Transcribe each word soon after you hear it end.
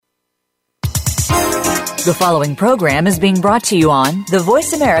The following program is being brought to you on the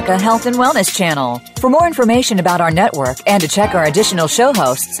Voice America Health and Wellness channel. For more information about our network and to check our additional show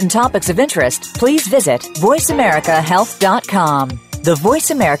hosts and topics of interest, please visit voiceamericahealth.com. The Voice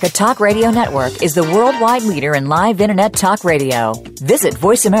America Talk Radio Network is the worldwide leader in live Internet talk radio. Visit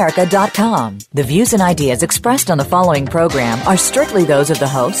voiceamerica.com. The views and ideas expressed on the following program are strictly those of the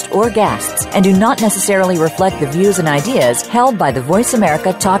host or guests and do not necessarily reflect the views and ideas held by the Voice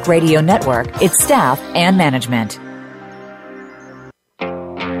America Talk Radio Network, its staff, and management.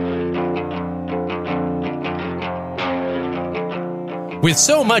 With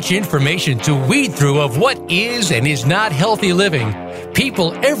so much information to weed through of what is and is not healthy living,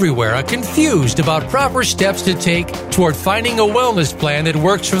 people everywhere are confused about proper steps to take toward finding a wellness plan that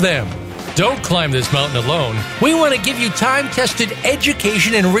works for them. Don't climb this mountain alone. We want to give you time-tested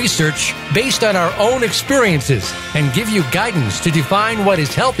education and research based on our own experiences and give you guidance to define what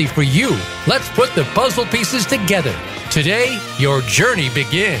is healthy for you. Let's put the puzzle pieces together. Today, your journey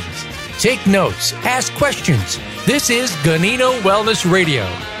begins. Take notes, ask questions. This is Ganino Wellness Radio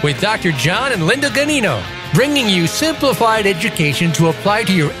with Dr. John and Linda Ganino, bringing you simplified education to apply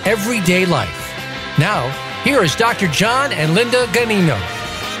to your everyday life. Now, here is Dr. John and Linda Ganino.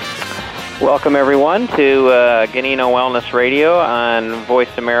 Welcome, everyone, to Ganino Wellness Radio on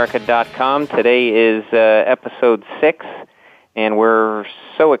VoiceAmerica.com. Today is episode 6, and we're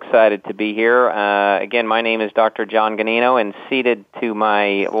so excited to be here. Again, my name is Dr. John Ganino, and seated to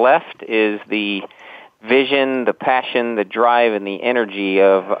my left is the vision, the passion, the drive, and the energy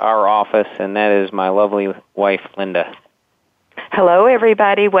of our office, and that is my lovely wife, Linda. Hello,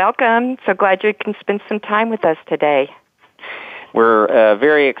 everybody. Welcome. So glad you can spend some time with us today. We're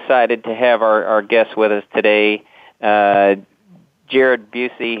very excited to have our guest with us today, Jared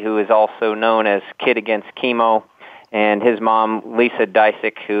Busey, who is also known as Kid Against Chemo, and his mom, Lisa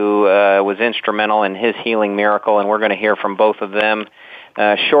Dysick, who was instrumental in his healing miracle, and we're going to hear from both of them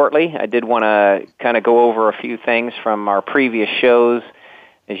shortly. I did want to kind of go over a few things from our previous shows.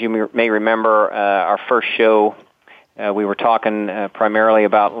 As you may remember, our first show, we were talking primarily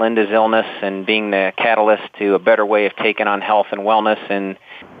about Linda's illness and being the catalyst to a better way of taking on health and wellness and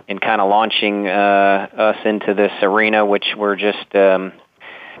kind of launching us into this arena, which we're just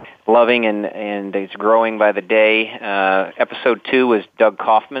loving, and it's growing by the day. Episode 2 was Doug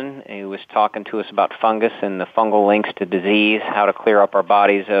Kaufman. He was talking to us about fungus and the fungal links to disease, how to clear up our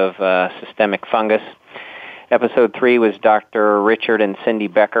bodies of systemic fungus. Episode 3 was Dr. Richard and Cindy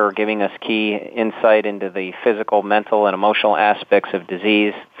Becker giving us key insight into the physical, mental, and emotional aspects of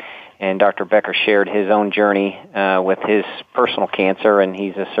disease. And Dr. Becker shared his own journey with his personal cancer, and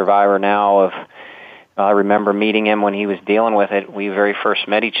he's a survivor now of, I remember meeting him when he was dealing with it. We very first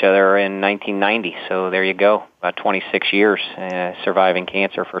met each other in 1990, so there you go, about 26 years, surviving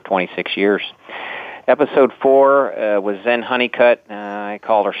cancer for 26 years. Episode 4 was Zen Honeycutt. I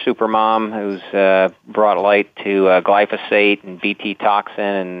called her Supermom, who's brought light to glyphosate and Bt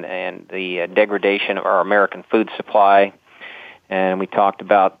toxin and the degradation of our American food supply. And we talked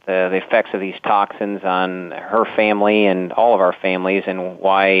about the effects of these toxins on her family and all of our families, and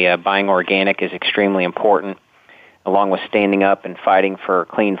why buying organic is extremely important, along with standing up and fighting for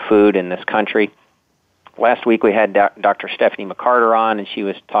clean food in this country. Last week we had Dr. Stephanie McCarter on, and she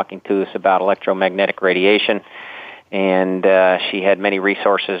was talking to us about electromagnetic radiation, and she had many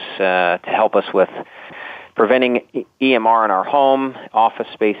resources to help us with preventing EMR in our home, office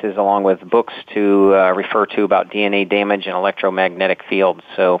spaces, along with books to refer to about DNA damage and electromagnetic fields.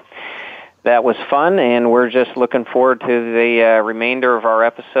 So that was fun, and we're just looking forward to the remainder of our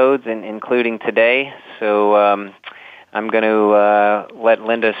episodes, including today. So I'm going to let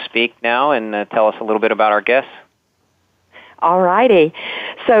Linda speak now and tell us a little bit about our guests. All righty.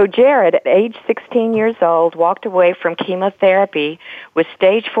 So Jared, at age 16 years old, walked away from chemotherapy with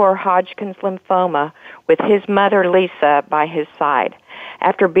stage 4 Hodgkin's lymphoma with his mother, Lisa, by his side.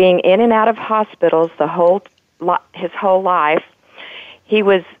 After being in and out of hospitals his whole life, he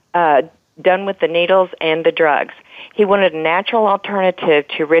was done with the needles and the drugs. He wanted a natural alternative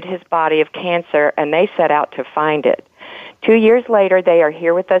to rid his body of cancer, and they set out to find it. 2 years later, they are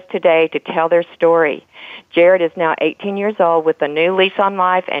here with us today to tell their story. Jared is now 18 years old with a new lease on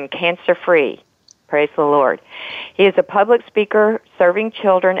life and cancer-free. Praise the Lord. He is a public speaker serving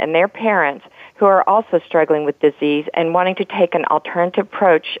children and their parents who are also struggling with disease and wanting to take an alternative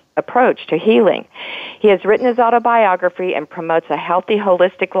approach to healing. He has written his autobiography and promotes a healthy,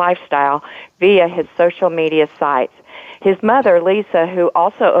 holistic lifestyle via his social media sites. His mother, Lisa, who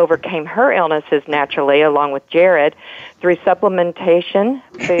also overcame her illnesses naturally, along with Jared, through supplementation,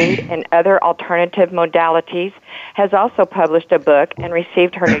 food, and other alternative modalities, has also published a book and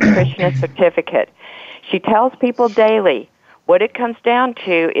received her nutritionist certificate. She tells people daily, what it comes down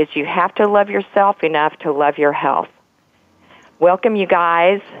to is you have to love yourself enough to love your health. Welcome, you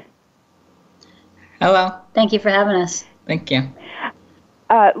guys. Hello. Thank you for having us. Thank you.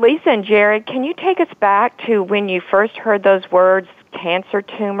 Lisa and Jared, can you take us back to when you first heard those words, cancer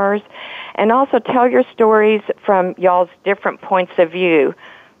tumors, and also tell your stories from y'all's different points of view?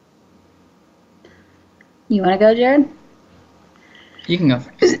 You want to go, Jared? You can go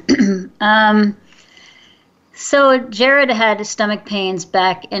first. So Jared had stomach pains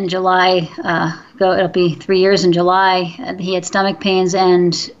back in July. It'll be 3 years in July. He had stomach pains,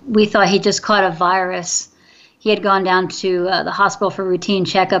 and we thought he just caught a virus. He had gone down to the hospital for routine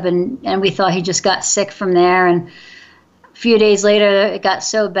checkup, and we thought he just got sick from there. And a few days later, it got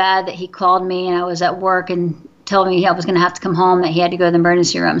so bad that he called me, and I was at work and told me I was going to have to come home, that he had to go to the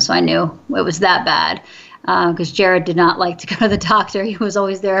emergency room. So I knew it was that bad, because Jared did not like to go to the doctor. He was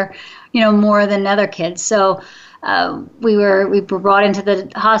always there, more than other kids. So we were brought into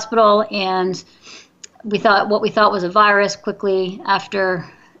the hospital, and we thought was a virus. Quickly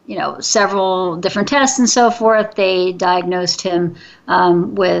after several different tests and so forth, they diagnosed him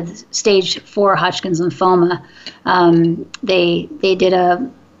with stage 4 Hodgkin's lymphoma.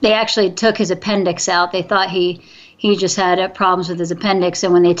 They actually took his appendix out. They thought he just had problems with his appendix,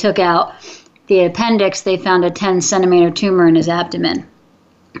 and when they took out the appendix, they found a 10-centimeter tumor in his abdomen.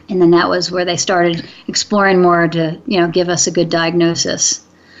 And then that was where they started exploring more to, give us a good diagnosis.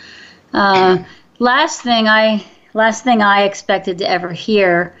 Last thing I expected to ever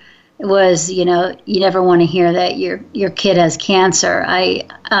hear was, you never want to hear that your kid has cancer.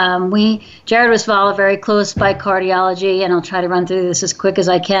 Jared was followed very close by cardiology, and I'll try to run through this as quick as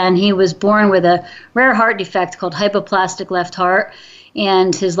I can. He was born with a rare heart defect called hypoplastic left heart,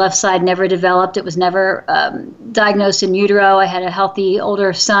 and his left side never developed. It was never diagnosed in utero. I had a healthy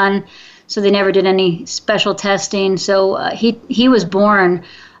older son, so they never did any special testing. So he was born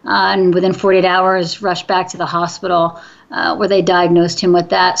and within 48 hours rushed back to the hospital where they diagnosed him with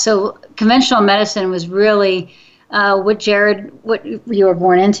that. So conventional medicine was really what you were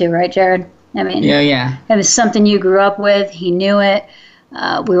born into, right, Jared? I mean, yeah. It was something you grew up with. He knew it.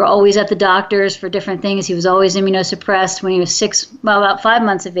 We were always at the doctors for different things. He was always immunosuppressed. When he was about 5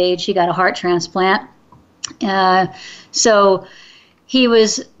 months of age, he got a heart transplant. So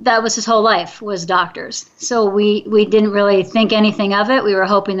that was his whole life, was doctors. So we didn't really think anything of it. We were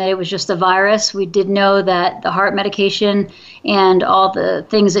hoping that it was just a virus. We did know that the heart medication and all the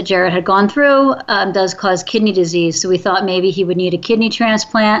things that Jared had gone through does cause kidney disease. So we thought maybe he would need a kidney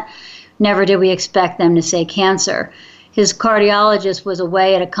transplant. Never did we expect them to say cancer. His cardiologist was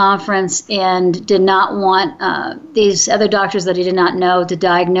away at a conference and did not want these other doctors that he did not know to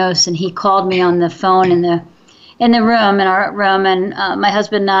diagnose. And he called me on the phone in our room, and my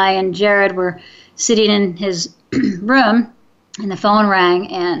husband and I and Jared were sitting in his room, and the phone rang,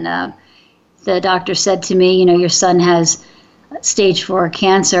 and the doctor said to me, your son has stage 4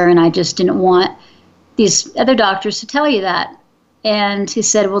 cancer, and I just didn't want these other doctors to tell you that. And he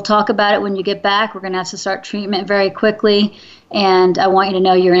said, we'll talk about it when you get back. We're going to have to start treatment very quickly, and I want you to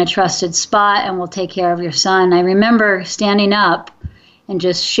know you're in a trusted spot, and we'll take care of your son. I remember standing up and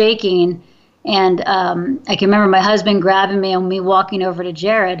just shaking. And I can remember my husband grabbing me and me walking over to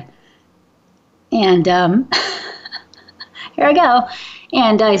Jared. And here I go.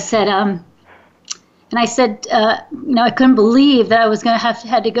 And I said, I couldn't believe that I was going to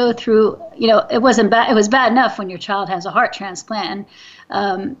had to go through, it wasn't bad. It was bad enough when your child has a heart transplant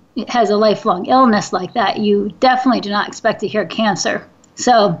and it has a lifelong illness like that. You definitely do not expect to hear cancer.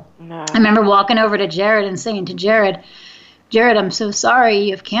 So no. I remember walking over to Jared and saying to Jared, I'm so sorry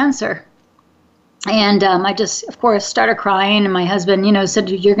you have cancer. And I just, of course, started crying. And my husband, said,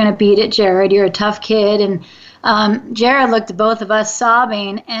 you're going to beat it, Jared. You're a tough kid. And Jared looked at both of us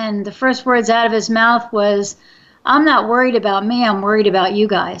sobbing. And the first words out of his mouth was, I'm not worried about me. I'm worried about you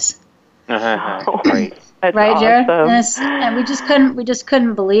guys. Right, Jared? Awesome. And we just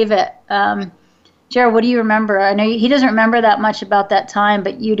couldn't believe it. Jared, what do you remember? I know he doesn't remember that much about that time,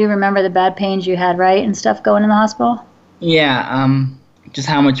 but you do remember the bad pains you had, right? And stuff going in the hospital? Yeah, just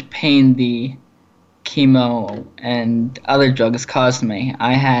how much pain the chemo and other drugs caused me.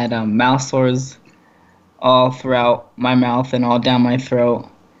 I had mouth sores all throughout my mouth and all down my throat,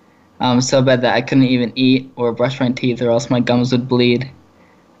 so bad that I couldn't even eat or brush my teeth or else my gums would bleed.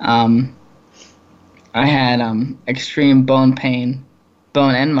 I had extreme bone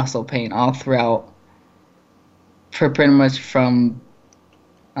and muscle pain all throughout, for pretty much from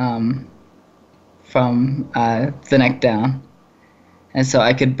the neck down. And so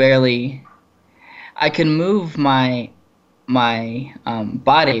I could move my my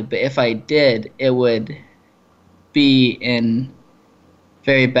body, but if I did, it would be in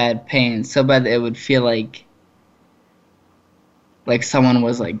very bad pain, so bad that it would feel like someone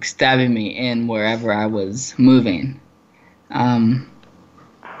was like stabbing me in wherever I was moving.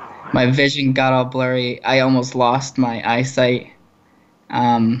 My vision got all blurry. I almost lost my eyesight.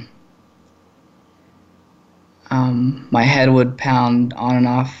 My head would pound on and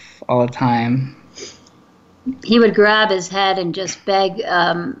off all the time. He would grab his head and just beg,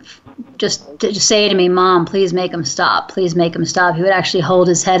 just to say to me, "Mom, please make him stop. Please make him stop." He would actually hold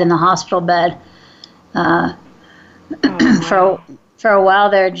his head in the hospital bed. For a while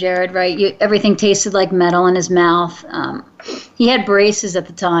there, Jared, right? Everything tasted like metal in his mouth. He had braces at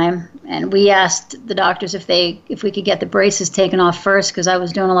the time, and we asked the doctors if we could get the braces taken off first, because I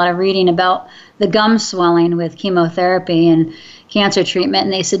was doing a lot of reading about the gum swelling with chemotherapy and cancer treatment,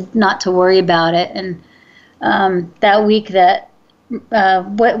 and they said not to worry about it. And that week, within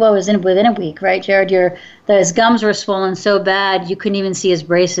a week, right, Jared? His gums were swollen so bad you couldn't even see his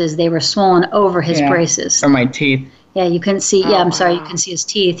braces; they were swollen over his braces. Or my teeth. Yeah, you couldn't see. You couldn't see his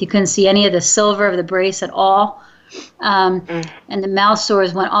teeth. You couldn't see any of the silver of the brace at all. And the mouth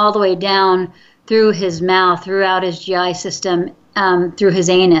sores went all the way down through his mouth, throughout his GI system, through his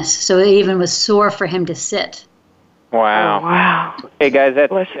anus. So it even was sore for him to sit. Wow. Oh, wow. Hey guys,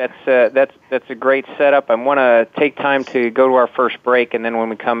 that's a great setup. I want to take time to go to our first break, and then when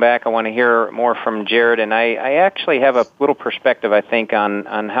we come back, I want to hear more from Jared. And I actually have a little perspective, I think,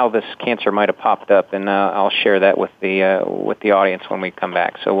 on how this cancer might have popped up, and I'll share that with the audience when we come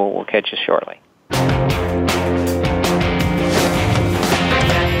back. So we'll catch you shortly.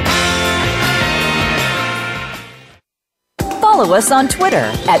 Follow us on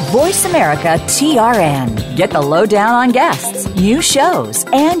Twitter @VoiceAmericaTRN. Get the lowdown on guests, new shows,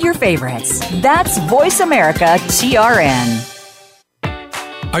 and your favorites. That's VoiceAmericaTRN.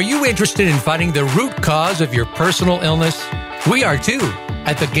 Are you interested in finding the root cause of your personal illness? We are too.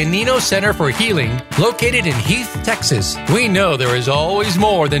 At the Ganino Center for Healing, located in Heath, Texas, we know there is always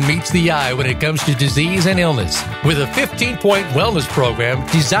more than meets the eye when it comes to disease and illness. With a 15-point wellness program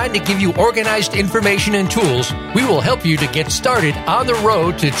designed to give you organized information and tools, we will help you to get started on the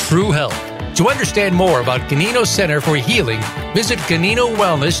road to true health. To understand more about Ganino Center for Healing, visit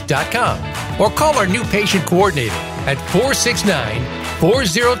GaninoWellness.com or call our new patient coordinator at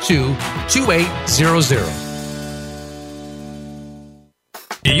 469-402-2800.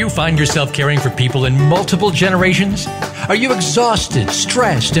 Do you find yourself caring for people in multiple generations? Are you exhausted,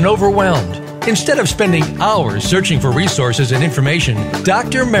 stressed, and overwhelmed? Instead of spending hours searching for resources and information,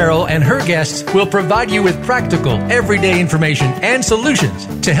 Dr. Merrill and her guests will provide you with practical, everyday information and solutions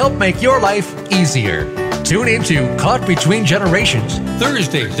to help make your life easier. Tune into Caught Between Generations,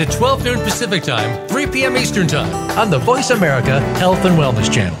 Thursdays at 12 noon Pacific Time, 3 p.m. Eastern Time on the Voice America Health and Wellness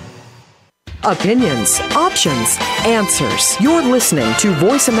Channel. Opinions, options, answers. You're listening to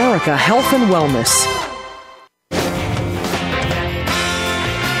Voice America Health and Wellness.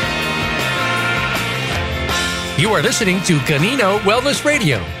 You are listening to Ganino Wellness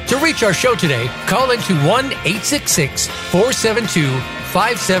Radio. To reach our show today, call into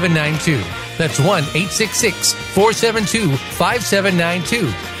 1-866-472-5792. That's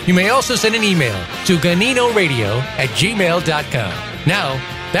 1-866-472-5792. You may also send an email to ganinoradio@gmail.com. Now,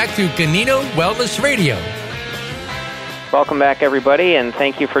 back to Ganino Wellness Radio. Welcome back, everybody, and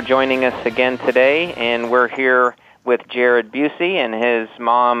thank you for joining us again today. And we're here with Jared Busey and his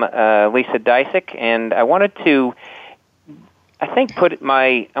mom, Lisa Dysick. And I wanted to, I'm going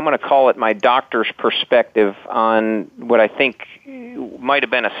to call it my doctor's perspective on what I think might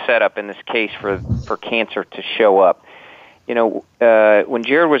have been a setup in this case for cancer to show up. You know, when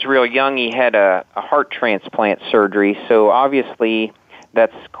Jared was real young, he had a heart transplant surgery, so obviously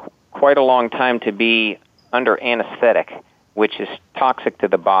that's quite a long time to be under anesthetic, which is toxic to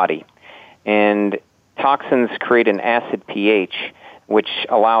the body. And toxins create an acid pH, which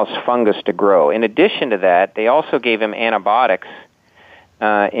allows fungus to grow. In addition to that, they also gave him antibiotics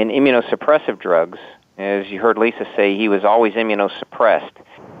and immunosuppressive drugs. As you heard Lisa say, he was always immunosuppressed.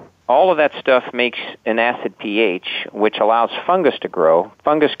 All of that stuff makes an acid pH, which allows fungus to grow.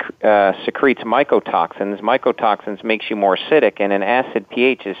 Fungus secretes mycotoxins. Mycotoxins makes you more acidic, and an acid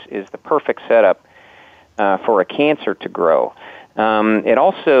pH is the perfect setup for a cancer to grow. It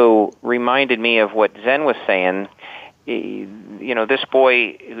also reminded me of what Zen was saying. You know, this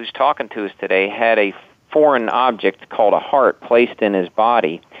boy who's talking to us today had a foreign object called a heart placed in his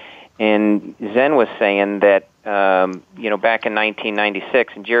body. And Zen was saying that, back in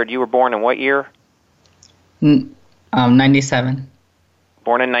 1996, and Jared, you were born in what year? 97.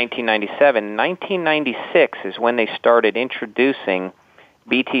 born in 1997. 1996 is when they started introducing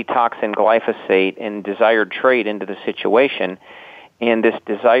Bt toxin glyphosate and desired trait into the situation. And this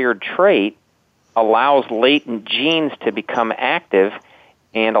desired trait allows latent genes to become active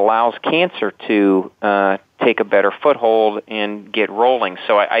and allows cancer to take a better foothold and get rolling.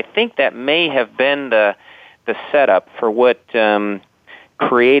 So I think that may have been the setup for what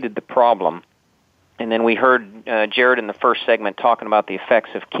created the problem. And then we heard Jared in the first segment talking about the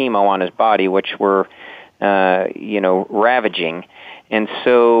effects of chemo on his body, which were, ravaging. And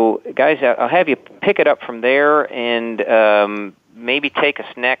so, guys, I'll have you pick it up from there and maybe take us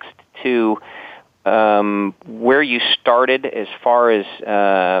next to where you started as far as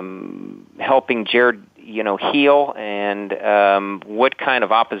helping Jared, heal, and what kind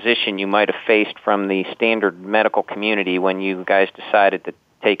of opposition you might have faced from the standard medical community when you guys decided to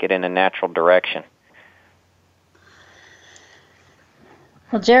take it in a natural direction.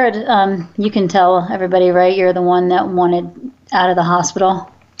 Well, Jared, you can tell everybody, right? You're the one that wanted out of the hospital.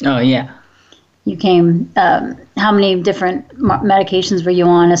 Oh, yeah. You came, how many different medications were you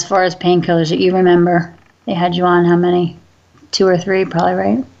on as far as painkillers that you remember? They had you on how many? 2 or 3, probably,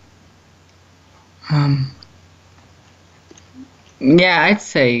 right? Yeah, I'd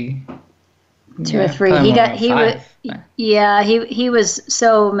say 2 or 3. He was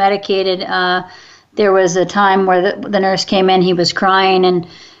so medicated. There was a time where the nurse came in, he was crying, and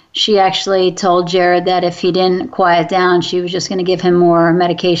she actually told Jared that if he didn't quiet down, she was just going to give him more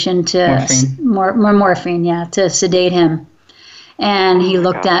medication to more morphine, to sedate him. And he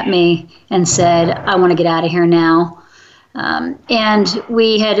looked at me and said, "I want to get out of here now." And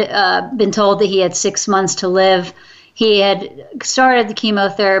we had been told that he had 6 months to live. He had started the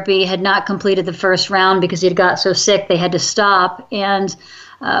chemotherapy, had not completed the first round because he had got so sick they had to stop. And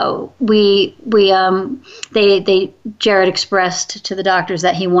Jared expressed to the doctors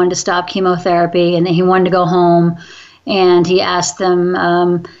that he wanted to stop chemotherapy and that he wanted to go home. And he asked them,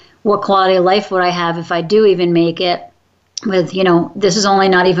 what quality of life would I have if I do even make it? With, this is only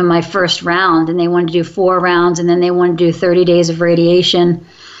not even my first round, and they wanted to do 4 rounds, and then they wanted to do 30 days of radiation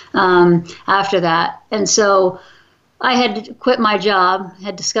after that. And so I had quit my job,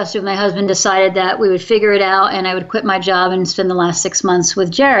 had discussed it with my husband, decided that we would figure it out, and I would quit my job and spend the last 6 months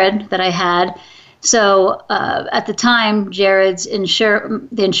with Jared that I had. So at the time, Jared's the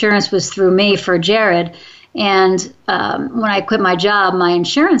insurance was through me for Jared, and when I quit my job, my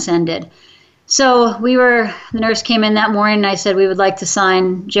insurance ended. So the nurse came in that morning, and I said, we would like to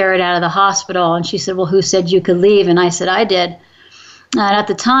sign Jared out of the hospital. And she said, well, who said you could leave? And I said, I did. And at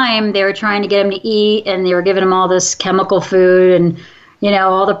the time, they were trying to get him to eat, and they were giving him all this chemical food and,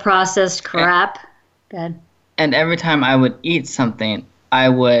 all the processed crap. Go ahead. And every time I would eat something, I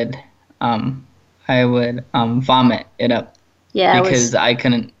would vomit it up. Yeah. Because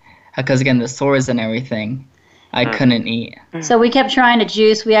again, the sores and everything, I couldn't eat. So we kept trying to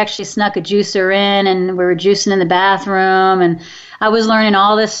juice. We actually snuck a juicer in, and we were juicing in the bathroom, and I was learning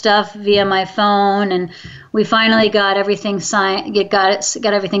all this stuff via my phone, and we finally got everything signed. Got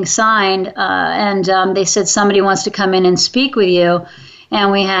everything signed, and they said somebody wants to come in and speak with you,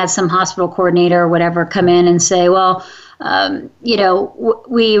 and we had some hospital coordinator or whatever come in and say, well,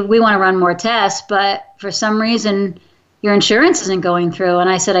 we want to run more tests, but for some reason your insurance isn't going through. And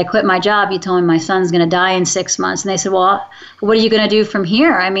I said, I quit my job. You told me my son's going to die in 6 months. And they said, well, what are you going to do from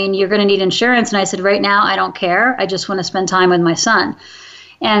here? I mean, you're going to need insurance. And I said, right now, I don't care. I just want to spend time with my son.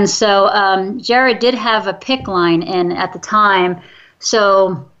 And so Jared did have a PICC line in at the time.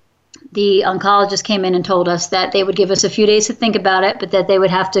 So the oncologist came in and told us that they would give us a few days to think about it, but that they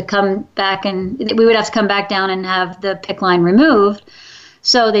would have to come back and we would have to come back down and have the PICC line removed.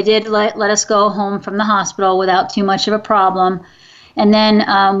 So they did let us go home from the hospital without too much of a problem. And then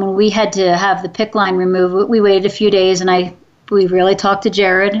when we had to have the PICC line removed, we waited a few days, and we really talked to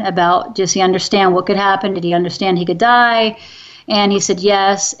Jared about, does he understand what could happen? Did he understand he could die? And he said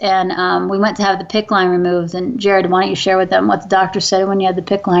yes. And we went to have the PICC line removed. And Jared, why don't you share with them what the doctor said when you had the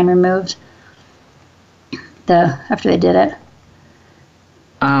PICC line removed after they did it?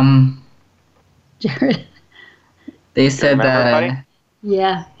 Jared. They said that...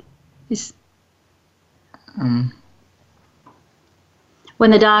 Yeah. When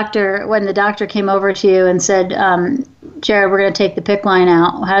the doctor came over to you and said, Jared, we're going to take the PICC line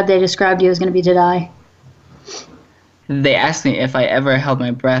out, how did they describe you as going to be to die? They asked me if I ever held my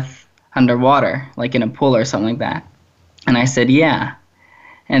breath underwater, like in a pool or something like that. And I said, yeah.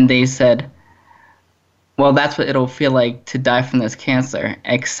 And they said, well, that's what it'll feel like to die from this cancer,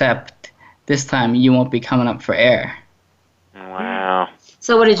 except this time you won't be coming up for air. Wow.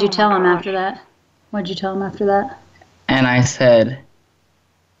 So what did you tell him after that? What did you tell him after that? And I said,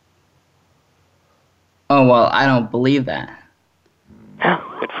 Oh, well, I don't believe that.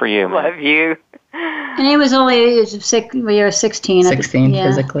 Good for you. Love you. And he was only we were 16. 16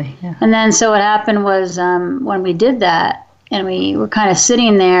 physically, yeah. And then so what happened was when we did that and we were kind of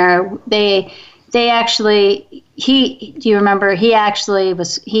sitting there, they actually, do you remember, he asked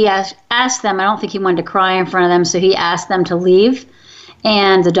them, I don't think he wanted to cry in front of them, so he asked them to leave.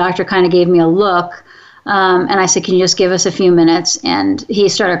 And the doctor kind of gave me a look. And I said, can you just give us a few minutes? And he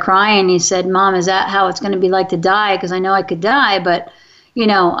started crying. He said, Mom, is that how it's going to be like to die? Because I know I could die, but,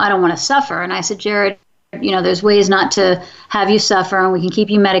 I don't want to suffer. And I said, Jared, there's ways not to have you suffer, and we can keep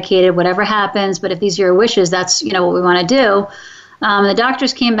you medicated, whatever happens. But if these are your wishes, that's, what we want to do. The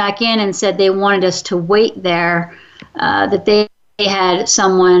doctors came back in and said they wanted us to wait there, that they had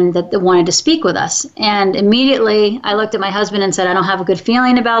someone that wanted to speak with us. And immediately I looked at my husband and said, I don't have a good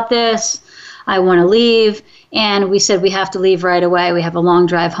feeling about this. I want to leave. And we said, we have to leave right away. We have a long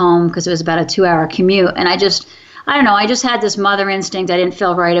drive home because it was about a 2-hour commute. And I just had this mother instinct. I didn't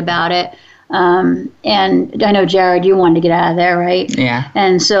feel right about it. And I know, Jared, you wanted to get out of there, right? Yeah.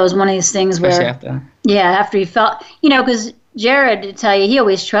 And so it was one of these things Especially where, after he felt, because Jared, to tell you, he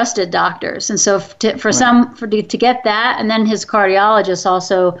always trusted doctors. And so to get that, and then his cardiologist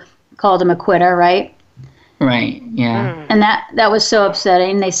also called him a quitter, right? Right, yeah. And that was so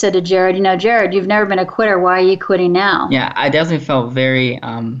upsetting. They said to Jared, Jared, you've never been a quitter. Why are you quitting now? Yeah, I definitely felt very,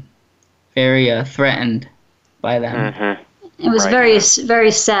 very threatened by them. Mm-hmm. It was very,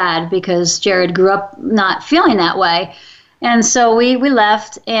 very sad because Jared grew up not feeling that way. And so we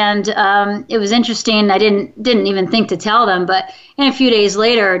left, and it was interesting. I didn't even think to tell them, but in a few days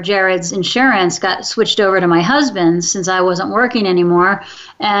later, Jared's insurance got switched over to my husband's since I wasn't working anymore.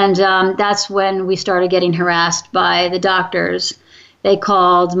 And that's when we started getting harassed by the doctors. They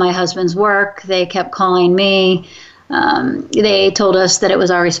called my husband's work. They kept calling me. They told us that it was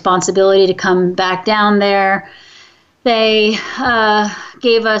our responsibility to come back down there. They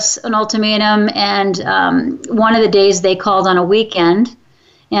gave us an ultimatum, and one of the days they called on a weekend,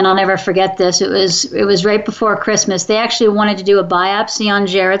 and I'll never forget this. It was right before Christmas. They actually wanted to do a biopsy on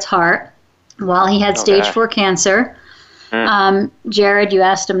Jared's heart while he had stage 4 cancer. Jared, you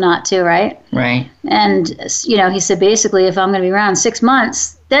asked him not to, right? Right. And, he said, basically, if I'm going to be around 6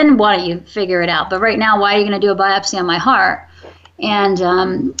 months, then why don't you figure it out? But right now, why are you going to do a biopsy on my heart?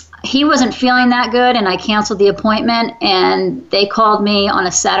 And he wasn't feeling that good, and I canceled the appointment, and they called me on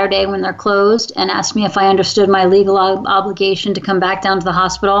a Saturday when they're closed and asked me if I understood my legal obligation to come back down to the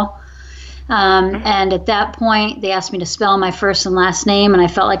hospital. And at that point, they asked me to spell my first and last name, and I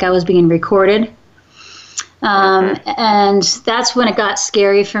felt like I was being recorded. And that's when it got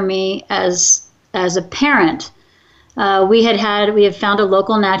scary for me as a parent. We had found a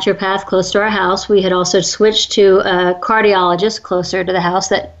local naturopath close to our house. We had also switched to a cardiologist closer to the house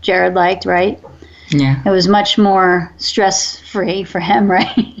that Jared liked, right? Yeah. It was much more stress-free for him,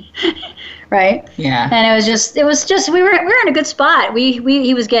 right? Right? Yeah. And it was just we were in a good spot.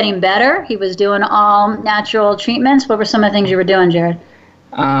 He was getting better. He was doing all natural treatments. What were some of the things you were doing, Jared?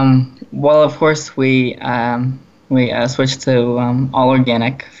 Well, of course, we switched to all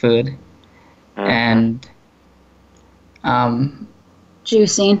organic food, and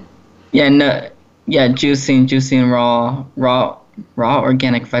juicing. Juicing raw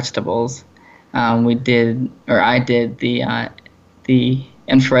organic vegetables. I did the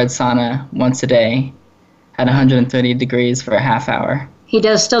infrared sauna once a day at 130 degrees for a half hour. He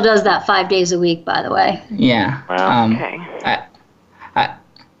still does that 5 days a week, by the way. Yeah. Wow. Okay.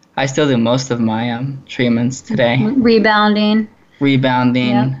 I still do most of my treatments today. Rebounding.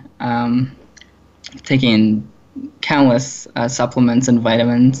 Yep. Taking countless supplements and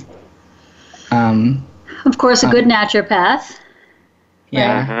vitamins. Of course, a good naturopath.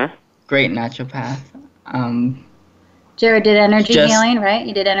 Yeah, great naturopath. Jared did energy healing, right?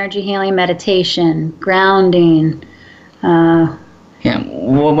 You did energy healing, meditation, grounding. Yeah,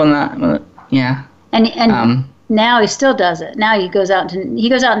 yeah. And now he still does it. Now he goes out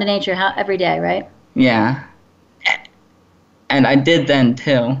into nature every day, right? Yeah. And I did then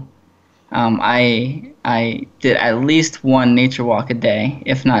too. I did at least one nature walk a day,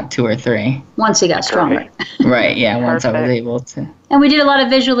 if not 2 or 3. Once he got stronger. Right, yeah, once I was able to. And we did a lot of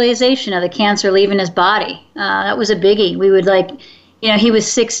visualization of the cancer leaving his body. That was a biggie. We would he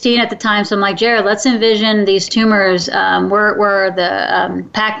was 16 at the time, so I'm like, Jared, let's envision these tumors. We're the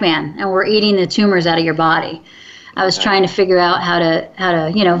Pac-Man, and we're eating the tumors out of your body. I was trying to figure out how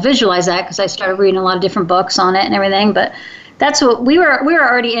to visualize that because I started reading a lot of different books on it and everything, but that's what we were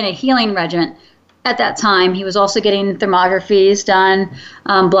already in a healing regimen at that time. He was also getting thermographies done,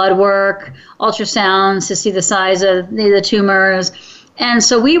 blood work, ultrasounds to see the size of the tumors. And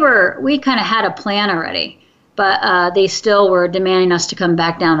so we kind of had a plan already, but they still were demanding us to come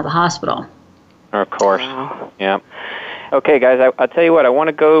back down to the hospital. Of course. Yeah. Okay, guys. I'll tell you what. I want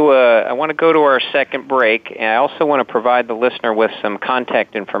to go. I want to go to our second break, and I also want to provide the listener with some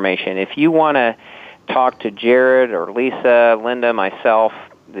contact information. If you want to talk to Jared or Lisa, Linda, myself,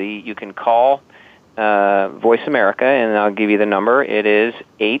 you can call Voice America, and I'll give you the number. It is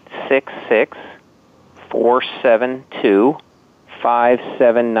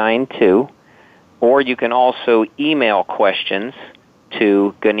 866-472-5792, or you can also email questions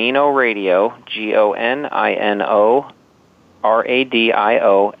to Ganino Radio, GONINO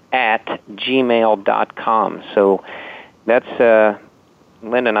RADIO @gmail.com. So that's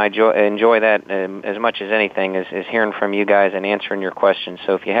Linda and I enjoy that as much as anything is hearing from you guys and answering your questions.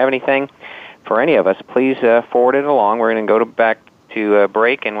 So if you have anything for any of us, please forward it along. We're going to go back to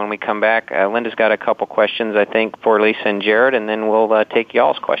break, and when we come back, Linda's got a couple questions, I think, for Lisa and Jared, and then we'll take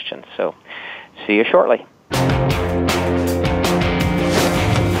y'all's questions. So see you shortly.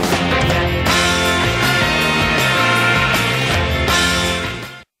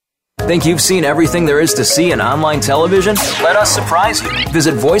 Think you've seen everything there is to see in online television? Let us surprise you.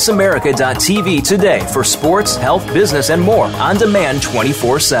 Visit voiceamerica.tv today for sports, health, business, and more on demand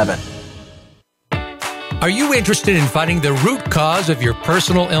 24/7. Are you interested in finding the root cause of your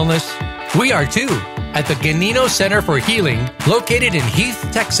personal illness? We are too. At the Ganino Center for Healing, located in Heath,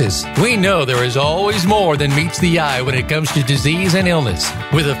 Texas, we know there is always more than meets the eye when it comes to disease and illness.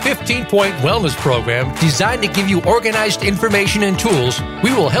 With a 15-point wellness program designed to give you organized information and tools,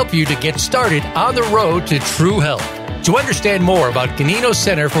 we will help you to get started on the road to true health. To understand more about Ganino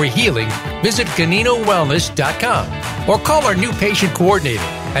Center for Healing, visit GaninoWellness.com or call our new patient coordinator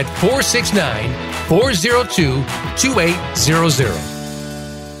at 469-402-2800.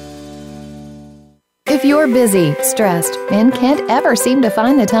 If you're busy, stressed, and can't ever seem to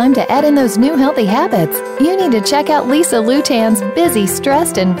find the time to add in those new healthy habits, you need to check out Lisa Lutan's Busy,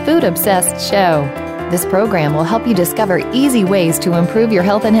 Stressed, and Food Obsessed show. This program will help you discover easy ways to improve your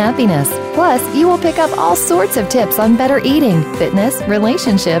health and happiness. Plus, you will pick up all sorts of tips on better eating, fitness,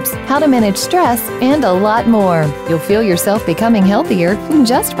 relationships, how to manage stress, and a lot more. You'll feel yourself becoming healthier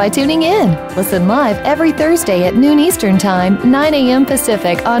just by tuning in. Listen live every Thursday at noon Eastern Time, 9 a.m.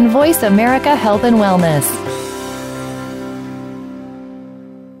 Pacific on Voice America Health and Wellness.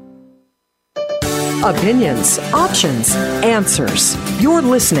 Opinions, options, answers. You're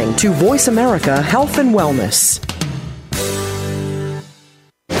listening to Voice America Health and Wellness.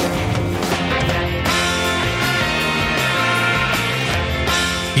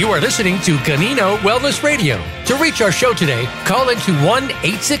 You are listening to Ganino Wellness Radio. To reach our show today, call into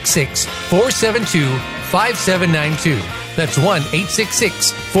 1-866-472-5792. That's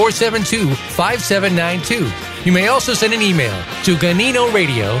 1-866-472-5792. You may also send an email to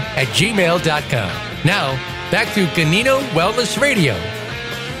ganinoradio@gmail.com. Now, back to Ganino Wellness Radio.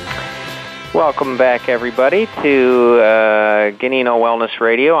 Welcome back, everybody, to Ganino Wellness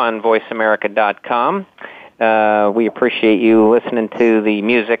Radio on voiceamerica.com. We appreciate you listening to the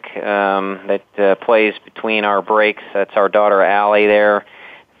music that plays between our breaks. That's our daughter, Allie, there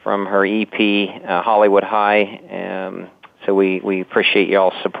from her EP, Hollywood High. So we appreciate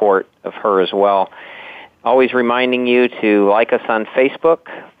y'all's support of her as well. Always reminding you to like us on Facebook,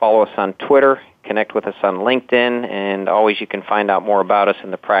 follow us on Twitter, connect with us on LinkedIn, and always you can find out more about us in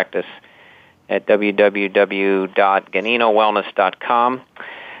the practice at www.ganinowellness.com.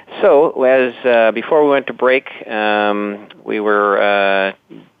 So, as before we went to break, we were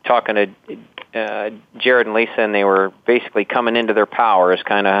talking to Jared and Lisa, and they were basically coming into their power, is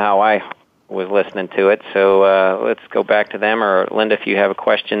kind of how I was listening to it. So let's go back to them. Or, Linda, if you have a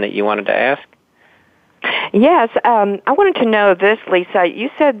question that you wanted to ask. Yes, I wanted to know this, Lisa. You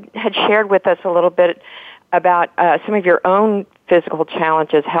had shared with us a little bit about some of your own physical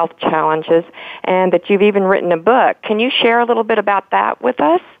challenges, health challenges, and that you've even written a book. Can you share a little bit about that with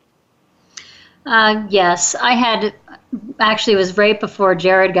us? Yes, I had, actually it was right before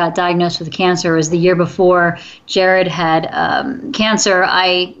Jared got diagnosed with cancer. It was the year before Jared had cancer.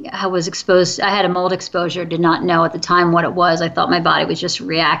 I was exposed, I had a mold exposure, did not know at the time what it was. I thought my body was just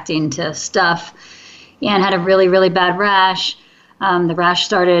reacting to stuff, and had a really, really bad rash. The rash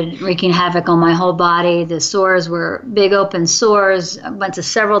started wreaking havoc on my whole body. The sores were big open sores. I went to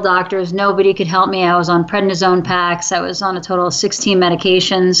several doctors. Nobody could help me. I was on prednisone packs. I was on a total of 16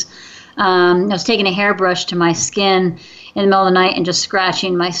 medications. I was taking a hairbrush to my skin in the middle of the night and just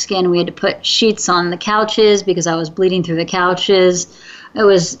scratching my skin. We had to put sheets on the couches because I was bleeding through the couches. It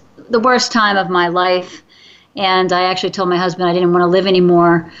was the worst time of my life. And I actually told my husband I didn't want to live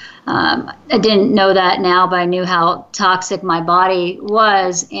anymore. I didn't know that now, but I knew how toxic my body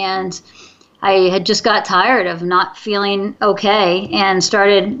was. And I had just got tired of not feeling okay and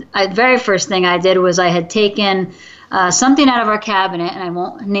very first thing I did was I had taken something out of our cabinet, and I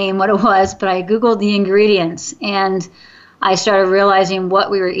won't name what it was, but I Googled the ingredients, and I started realizing what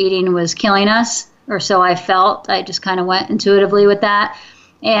we were eating was killing us, or so I felt. I just kind of went intuitively with that.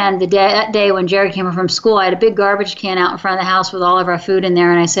 And that day when Jared came home from school, I had a big garbage can out in front of the house with all of our food in there,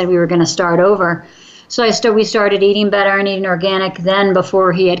 and I said we were going to start over. So we started eating better and eating organic then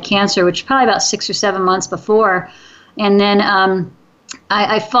before he had cancer, which was probably about 6 or 7 months before. And then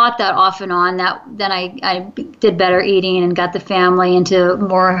I fought that off and on. Then I did better eating and got the family into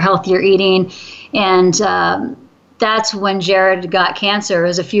more healthier eating. And that's when Jared got cancer. It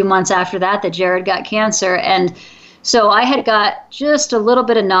was a few months after that Jared got cancer. And so I had got just a little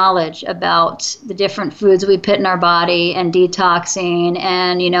bit of knowledge about the different foods we put in our body and detoxing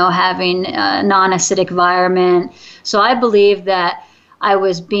and, having a non-acidic environment. So I believe that I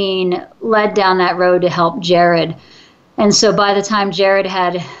was being led down that road to help Jared. And so by the time Jared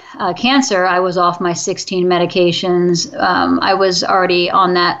had cancer, I was off my 16 medications. I was already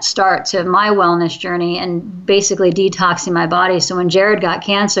on that start to my wellness journey and basically detoxing my body. So when Jared got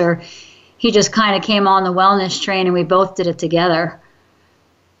cancer, he just kind of came on the wellness train, and we both did it together.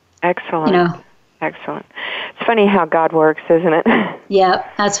 Excellent. Excellent. It's funny how God works, isn't it? Yeah,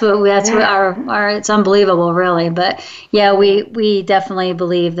 that's what our it's unbelievable, really. But yeah, we definitely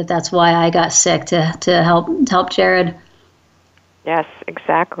believe that's why I got sick, to help Jared. Yes,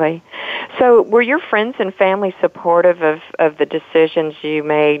 exactly. So were your friends and family supportive of the decisions you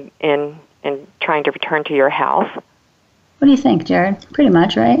made in trying to return to your health? What do you think, Jared? Pretty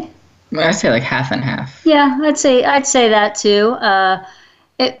much, right? I'd say like half and half. Yeah, I'd say that too.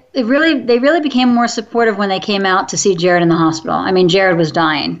 They really became more supportive when they came out to see Jared in the hospital. I mean, Jared was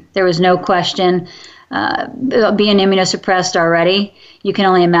dying. There was no question. Being immunosuppressed already, you can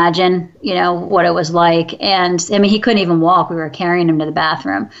only imagine, what it was like. And I mean, he couldn't even walk. We were carrying him to the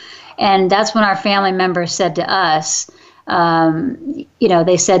bathroom, and that's when our family members said to us,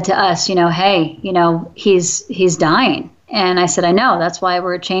 they said to us, hey, he's dying. And I said, I know, that's why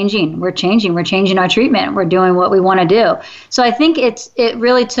we're changing. We're changing our treatment. We're doing what we want to do. So I think it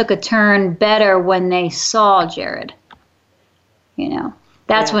really took a turn better when they saw Jared.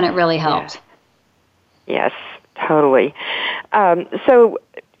 That's when it really helped. Yes, totally. So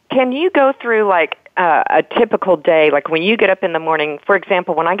can you go through like a typical day, like when you get up in the morning? For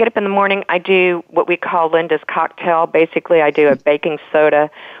example, when I get up in the morning, I do what we call Linda's cocktail. Basically, I do a baking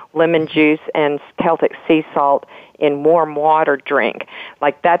soda, lemon juice, and Celtic sea salt in warm water drink.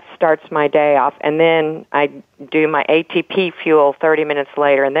 Like that starts my day off. And then I do my ATP fuel 30 minutes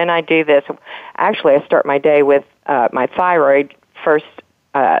later. And then I do this. Actually, I start my day with my thyroid first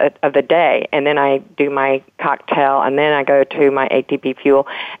of the day. And then I do my cocktail. And then I go to my ATP fuel.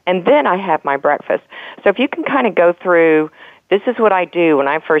 And then I have my breakfast. So if you can kind of go through, this is what I do when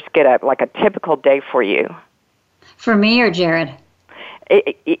I first get up, like a typical day for you. For me or Jared?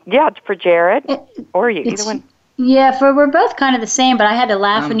 Yeah, it's for Jared or you, either one. Yeah, we're both kind of the same, but I had to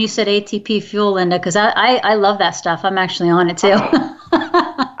laugh when you said ATP fuel, Linda, because I love that stuff. I'm actually on it too.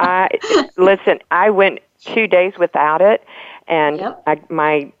 Listen, I went 2 days without it, and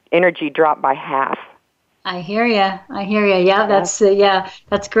my energy dropped by half. I hear you. Yeah, that's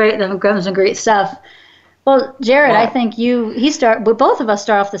great. That's some great stuff. Well, Jared, I think both of us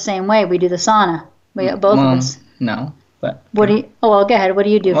start off the same way. We do the sauna. Both of us. No, but go ahead. What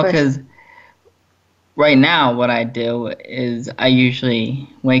do you do first? Because right now, what I do is I usually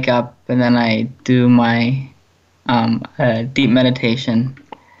wake up and then I do my deep meditation,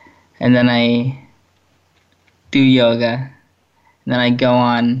 and then I do yoga, and then I go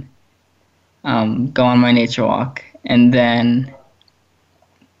on my nature walk, and then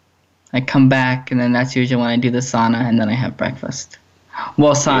I come back, and then that's usually when I do the sauna, and then I have breakfast.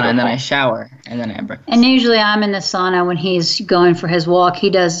 Well, sauna, and then I shower, and then I have breakfast. And usually I'm in the sauna when he's going for his walk. He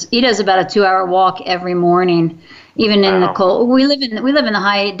does about a 2-hour walk every morning, even in the cold. We live in the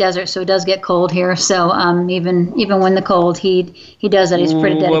high desert, so it does get cold here. So even when the cold, he does that. He's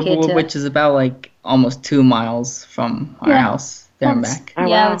pretty dedicated to it. Which is about like almost 2 miles from our house there and back.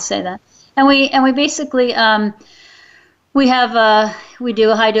 I would say that. And we basically we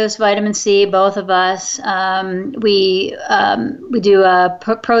do a high dose vitamin C, both of us. We do a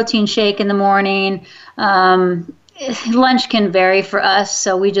protein shake in the morning. Lunch can vary for us,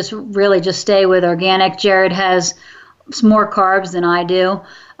 so we just stay with organic. Jared has more carbs than I do.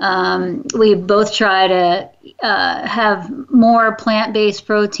 We both try to have more plant-based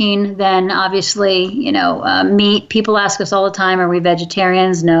protein than obviously, meat. People ask us all the time, are we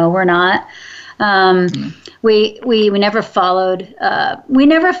vegetarians? No, we're not. We never followed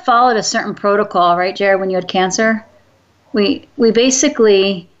a certain protocol, right, Jared, when you had cancer? We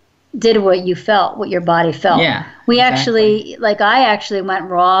basically did what you felt, what your body felt. Yeah. We exactly. I actually went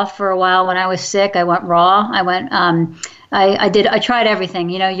raw for a while when I was sick. I went raw. I went I tried everything.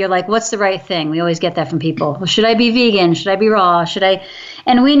 You're like, what's the right thing? We always get that from people. Well, should I be vegan? Should I be raw?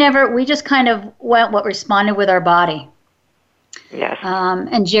 And we just kind of went what responded with our body. Yes.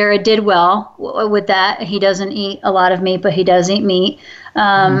 And Jared did well with that. He doesn't eat a lot of meat, but he does eat meat.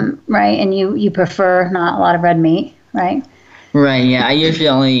 Right. And you prefer not a lot of red meat, right? Right, yeah. I usually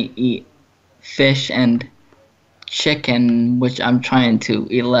only eat fish and chicken, which I'm trying to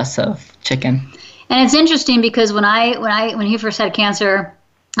eat less of chicken. And it's interesting because when he first had cancer,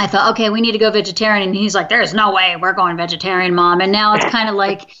 I thought, okay, we need to go vegetarian. And he's like, there's no way we're going vegetarian, Mom. And now it's kind of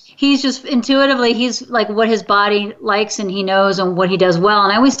like he's just intuitively, he's like what his body likes and he knows and what he does well.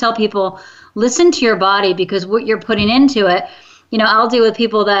 And I always tell people, listen to your body because what you're putting into it, I'll deal with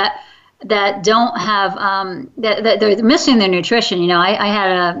people that don't have that they're missing their nutrition. I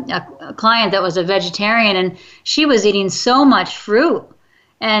had a client that was a vegetarian and she was eating so much fruit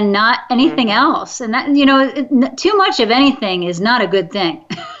and not anything else. And that too much of anything is not a good thing.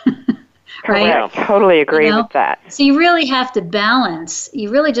 Right? I totally agree with that. So you really have to balance.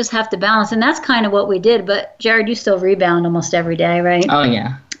 You really just have to balance, and that's kind of what we did. But Jared, you still rebound almost every day, right? Oh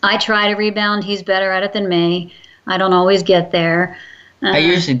yeah. I try to rebound. He's better at it than me. I don't always get there. I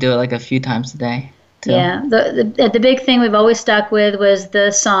usually do it like a few times a day, too. Yeah. The big thing we've always stuck with was the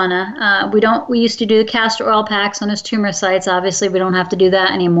sauna. We used to do the castor oil packs on his tumor sites. Obviously, we don't have to do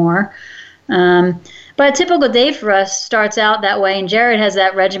that anymore. But a typical day for us starts out that way, and Jared has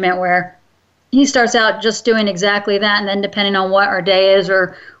that regimen where he starts out just doing exactly that, and then depending on what our day is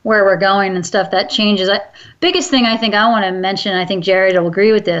or where we're going and stuff, that changes. Biggest thing I think I want to mention, I think Jared will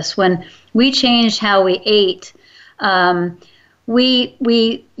agree with this, when we changed how we ate,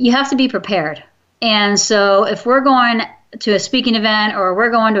 you have to be prepared. And so if we're going to a speaking event or we're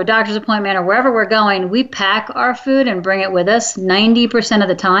going to a doctor's appointment or wherever we're going, we pack our food and bring it with us 90% of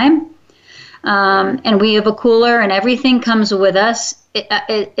the time. And we have a cooler and everything comes with us.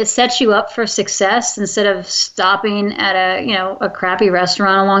 It sets you up for success instead of stopping at a crappy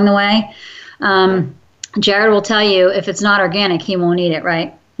restaurant along the way. Jared will tell you if it's not organic, he won't eat it,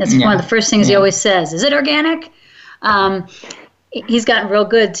 right? That's one of the first things he always says. Is it organic? He's gotten real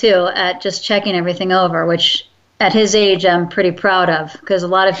good, too, at just checking everything over, which at his age I'm pretty proud of because a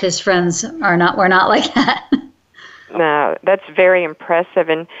lot of his friends were not like that. No, that's very impressive.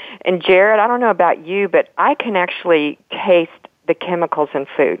 And Jared, I don't know about you, but I can actually taste the chemicals in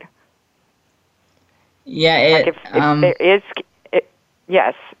food. Yeah,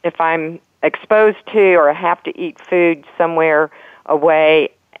 yes, if I'm exposed to or I have to eat food somewhere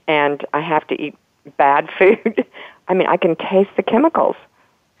away and I have to eat bad food, I can taste the chemicals.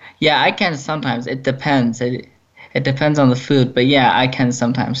 Yeah, I can sometimes. It depends. It depends on the food, but yeah, I can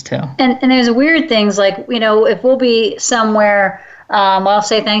sometimes too. And there's weird things like, if we'll be somewhere, I'll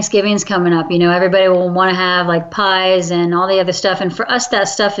say Thanksgiving's coming up, everybody will want to have like pies and all the other stuff. And for us, that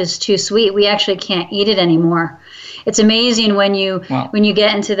stuff is too sweet. We actually can't eat it anymore. It's amazing when you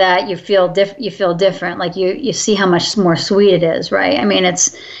get into that, you feel different. Like you see how much more sweet it is, right?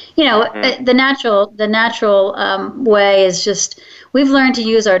 It's, the natural way is just, we've learned to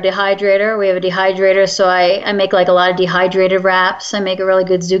use our dehydrator. We have a dehydrator, so I make like a lot of dehydrated wraps. I make a really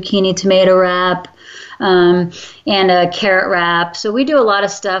good zucchini tomato wrap and a carrot wrap. So we do a lot of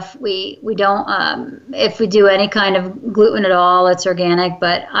stuff. We don't, if we do any kind of gluten at all, it's organic,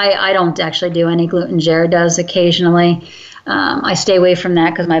 but I don't actually do any gluten. Jared does occasionally. I stay away from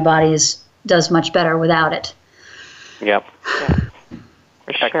that because my body does much better without it. Yep. Yeah.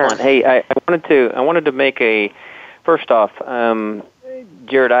 Excellent. Hey, I wanted to make first off,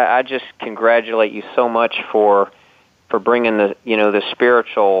 Jared, I just congratulate you so much for bringing the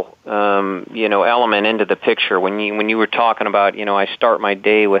spiritual element into the picture. When you were talking about I start my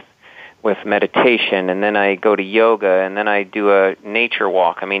day with meditation, and then I go to yoga, and then I do a nature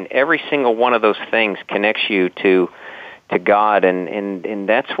walk. Every single one of those things connects you to God, and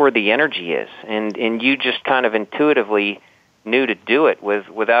that's where the energy is. And you just kind of intuitively knew to do it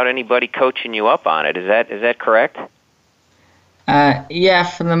without anybody coaching you up on it. Is that correct? Yeah,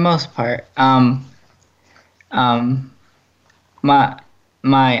 for the most part.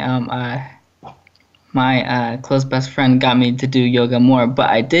 My close best friend got me to do yoga more, but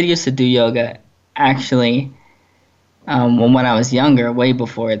I did used to do yoga actually when I was younger, way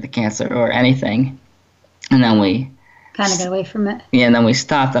before the cancer or anything. And then we kind of got away from it. Yeah, and then we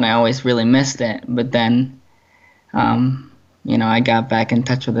stopped, and I always really missed it. But then, I got back in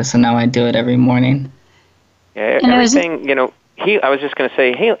touch with it, so now I do it every morning. Yeah, everything, I was just going to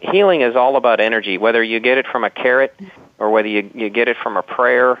say, healing is all about energy, whether you get it from a carrot or whether you get it from a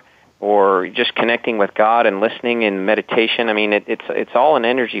prayer or just connecting with God and listening and meditation. I mean, it's all an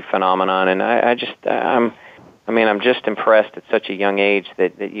energy phenomenon, and I'm just impressed at such a young age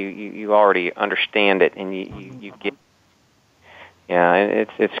that you already understand it and you get. Yeah,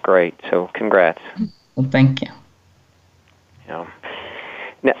 it's great. So congrats. Well, thank you. Yeah.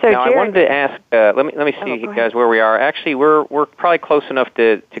 Now I wanted to ask. Let me see, guys, where we are. Actually, we're probably close enough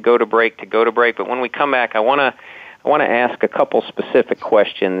to go to break. But when we come back, I want to ask a couple specific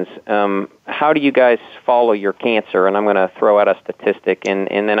questions. How do you guys follow your cancer? And I'm going to throw out a statistic, and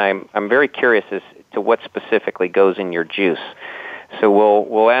then I'm very curious as to what specifically goes in your juice. So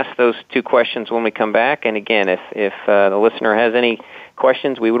we'll ask those two questions when we come back. And again, if the listener has any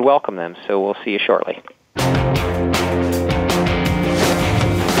questions, we would welcome them. So we'll see you shortly.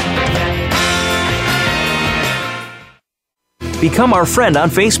 Become our friend on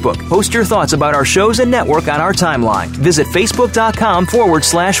Facebook. Post your thoughts about our shows and network on our timeline. Visit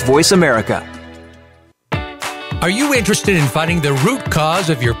Facebook.com/Voice America. Are you interested in finding the root cause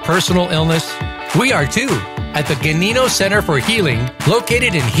of your personal illness? We are too. At the Ganino Center for Healing,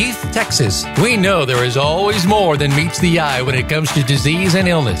 located in Heath, Texas, we know there is always more than meets the eye when it comes to disease and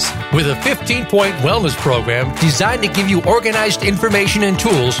illness. With a 15-point wellness program designed to give you organized information and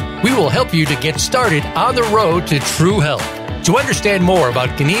tools, we will help you to get started on the road to true health. To understand more about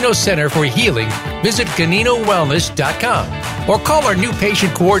Ganino Center for Healing, visit GaninoWellness.com or call our new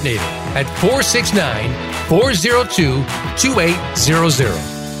patient coordinator at 469-402-2800.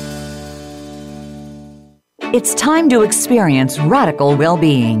 It's time to experience radical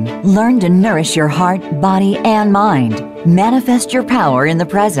well-being. Learn to nourish your heart, body, and mind. Manifest your power in the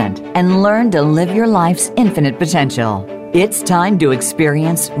present and learn to live your life's infinite potential. It's time to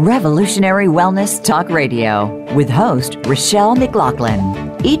experience Revolutionary Wellness Talk Radio with host Rochelle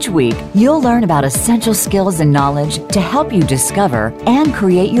McLaughlin. Each week, you'll learn about essential skills and knowledge to help you discover and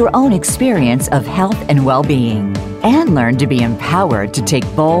create your own experience of health and well-being. And learn to be empowered to take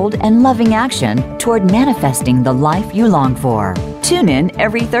bold and loving action toward manifesting the life you long for. Tune in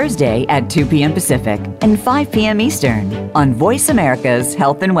every Thursday at 2 p.m. Pacific and 5 p.m. Eastern on Voice America's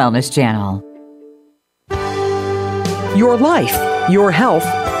Health and Wellness Channel. Your life, your health,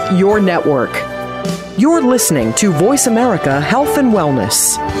 your network. You're listening to Voice America Health and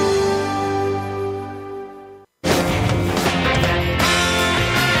Wellness.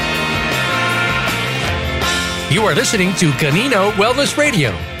 You are listening to Ganino Wellness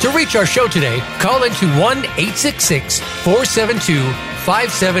Radio. To reach our show today, call into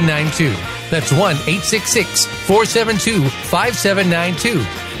 1-866-472-5792. That's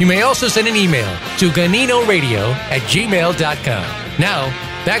 1-866-472-5792. You may also send an email to ganinoradio@gmail.com. Now,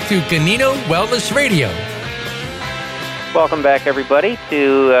 back to Ganino Wellness Radio. Welcome back, everybody,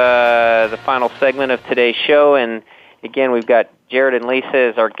 to the final segment of today's show. And again, we've got Jared and Lisa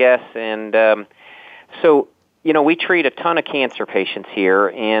as our guests. And so, we treat a ton of cancer patients here,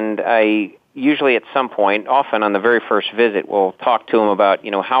 and I usually at some point, often on the very first visit, we'll talk to them about,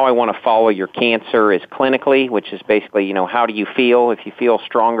 how I want to follow your cancer is clinically, which is basically, how do you feel? If you feel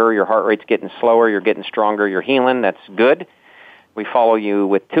stronger, your heart rate's getting slower, you're getting stronger, you're healing, that's good. We follow you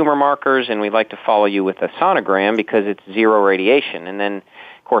with tumor markers, and we like to follow you with a sonogram because it's zero radiation. And then,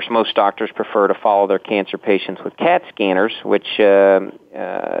 of course, most doctors prefer to follow their cancer patients with CAT scanners, which the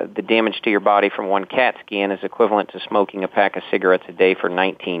damage to your body from one CAT scan is equivalent to smoking a pack of cigarettes a day for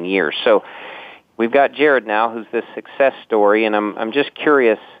 19 years. So we've got Jared now, who's this success story, and I'm just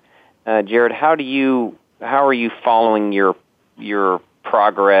curious, Jared, how are you following your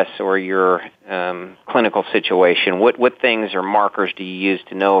progress or your clinical situation? What things or markers do you use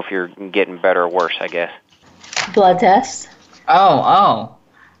to know if you're getting better or worse, I guess? Blood tests. I'm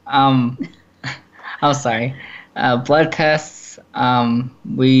sorry. Blood tests.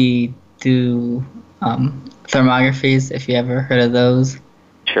 We do thermographies, if you ever heard of those.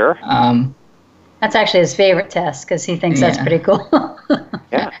 Sure. That's actually his favorite test because he thinks that's pretty cool.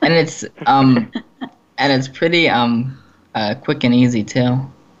 Yeah. And it's pretty quick and easy too.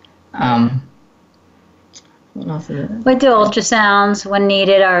 What else is it? We do ultrasounds when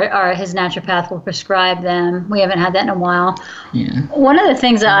needed. His naturopath will prescribe them. We haven't had that in a while. Yeah. One of the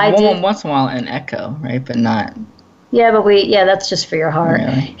things that I do once in a while an echo, right? But not Yeah, but that's just for your heart.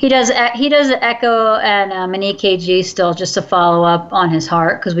 Really? He does an echo and an EKG still just to follow up on his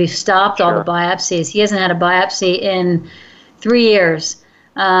heart because we've stopped all the biopsies. He hasn't had a biopsy in 3 years.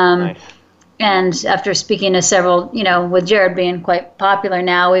 Nice. And after speaking to several, with Jared being quite popular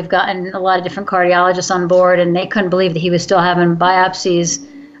now, we've gotten a lot of different cardiologists on board, and they couldn't believe that he was still having biopsies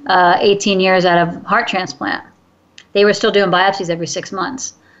 18 years out of heart transplant. They were still doing biopsies every 6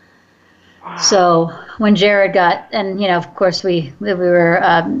 months. Wow. So when Jared got, and of course we were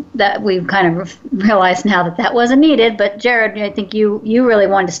that we kind of realized now that wasn't needed. But Jared, I think you really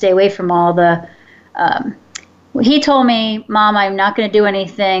wanted to stay away from all the. He told me, Mom, I'm not going to do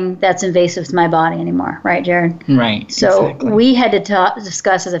anything that's invasive to my body anymore. Right, Jared? Right. So exactly. we had to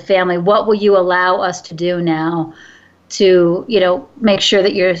discuss as a family, what will you allow us to do now to, make sure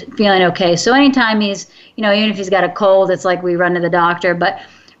that you're feeling okay. So anytime he's, even if he's got a cold, it's like we run to the doctor. But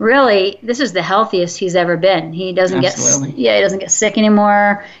really, this is the healthiest he's ever been. He doesn't he doesn't get sick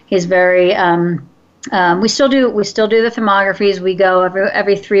anymore. He's very, we still do the thermographies. We go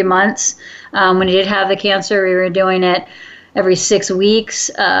every 3 months. When he did have the cancer, we were doing it every 6 weeks.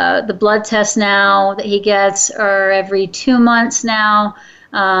 The blood tests now that he gets are every 2 months now.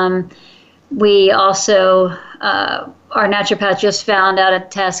 We also, our naturopath just found out a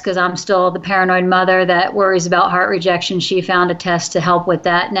test, because I'm still the paranoid mother that worries about heart rejection. She found a test to help with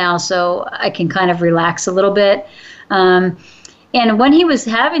that now, so I can kind of relax a little bit. And when he was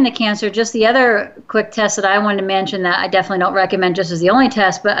having the cancer, just the other quick test that I wanted to mention that I definitely don't recommend just as the only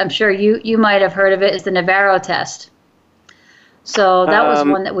test, but I'm sure you might have heard of it, is the Navarro test. So that was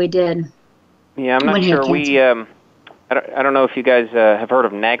one that we did. Yeah, I'm not sure. I don't know if you guys have heard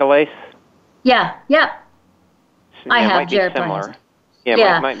of Nagalase. Yeah. I have. It might be similar.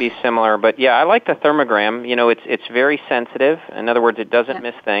 Yeah, it might be similar, but yeah, I like the thermogram. It's very sensitive. In other words, it doesn't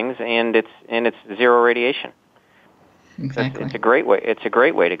miss things, and it's zero radiation. Exactly. It's a great way. It's a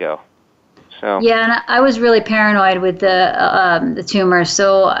great way to go. So yeah, and I was really paranoid with the tumor.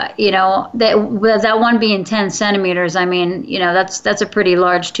 So that one being 10 centimeters, I mean, that's a pretty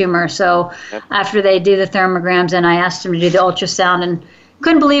large tumor. So after they do the thermograms, and I asked him to do the ultrasound, and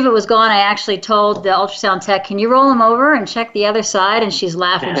couldn't believe it was gone. I actually told the ultrasound tech, "Can you roll him over and check the other side?" And she's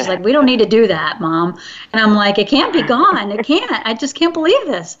laughing. She's like, "We don't need to do that, Mom." And I'm like, "It can't be gone. It can't. I just can't believe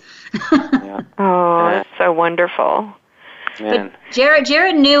this." Oh, that's so wonderful. Man. But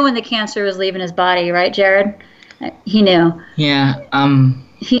Jared knew when the cancer was leaving his body, right, Jared? He knew. Yeah.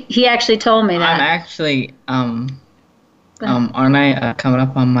 He actually told me that. I'm actually aren't I coming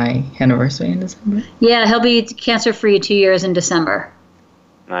up on my anniversary in December? Yeah, he'll be cancer-free 2 years in December.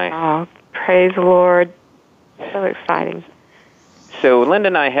 Nice. Oh, praise the Lord. So exciting. So Linda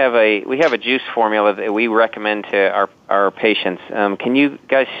and I have a juice formula that we recommend to our patients. Can you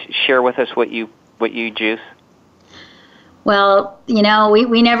guys share with us what you juice? Well, we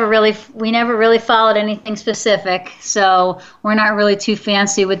never really followed anything specific, so we're not really too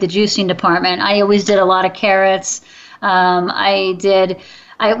fancy with the juicing department. I always did a lot of carrots. When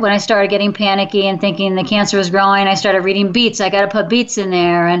I started getting panicky and thinking the cancer was growing, I started reading beets. I got to put beets in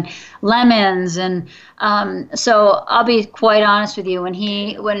there, and lemons, and so I'll be quite honest with you.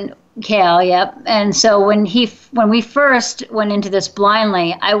 Kale, yep. And so when we first went into this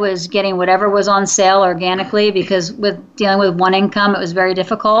blindly, I was getting whatever was on sale organically, because with dealing with one income, it was very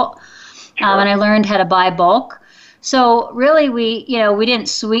difficult. Sure. And I learned how to buy bulk. So really, we didn't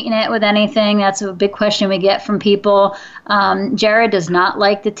sweeten it with anything. That's a big question we get from people. Jared does not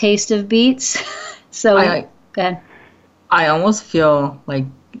like the taste of beets. So go ahead. I almost feel like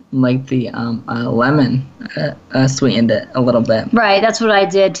the lemon sweetened it a little bit. Right, that's what I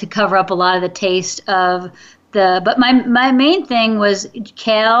did to cover up a lot of the taste of but my main thing was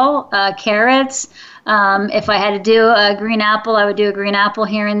kale, carrots. If I had to do a green apple, I would do a green apple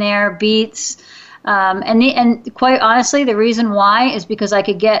here and there, beets. And quite honestly, the reason why is because I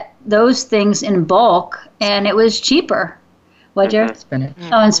could get those things in bulk, and it was cheaper. What, Jared? Spinach.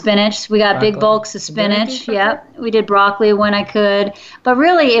 Oh, and spinach. We got big bulks of spinach. Yep. We did broccoli when I could. But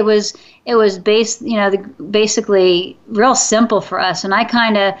really, it was basically real simple for us. And I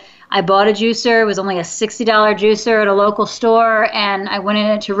bought a juicer. It was only a $60 juicer at a local store, and I went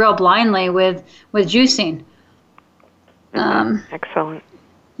into real blindly with juicing. Excellent.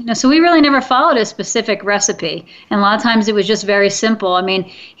 So we really never followed a specific recipe, and a lot of times it was just very simple. I mean,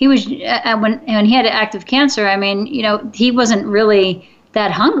 he was when he had active cancer. I mean, he wasn't really that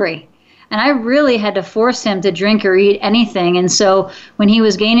hungry, and I really had to force him to drink or eat anything. And so when he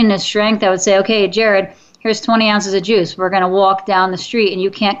was gaining his strength, I would say, "Okay, Jared, here's 20 ounces of juice. We're going to walk down the street, and you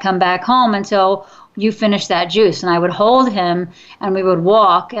can't come back home until you finish that juice." And I would hold him, and we would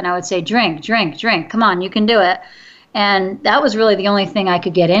walk, and I would say, "Drink, drink, drink. Come on, you can do it." And that was really the only thing I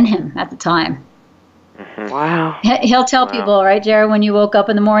could get in him at the time. Mm-hmm. Wow. He'll tell people, right, Jared, when you woke up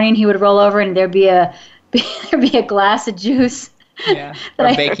in the morning, he would roll over and there'd be a glass of juice. Yeah,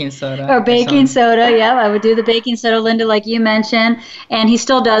 or baking soda. Or baking soda, yeah. I would do the baking soda, Linda, like you mentioned. And he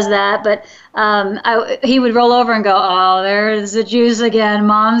still does that. But he would roll over and go, oh, there's the juice again.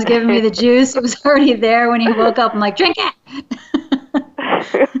 Mom's giving me the juice. It was already there when he woke up. I'm like, drink it.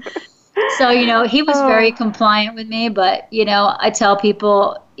 So, he was very compliant with me. But, I tell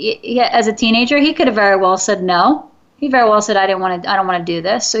people, as a teenager, he could have very well said no. He very well said, I don't want to do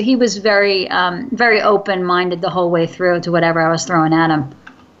this. So he was very, very open-minded the whole way through to whatever I was throwing at him.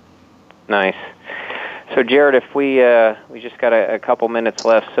 Nice. So, Jared, if we just got a couple minutes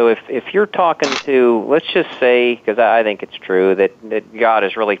left. So if you're talking to, let's just say, because I think it's true, that God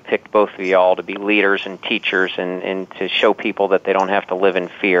has really picked both of y'all to be leaders and teachers and to show people that they don't have to live in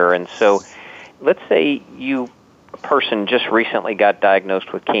fear. And so let's say a person just recently got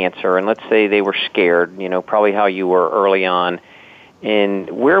diagnosed with cancer, and let's say they were scared, probably how you were early on, and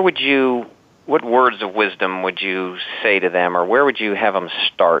what words of wisdom would you say to them, or where would you have them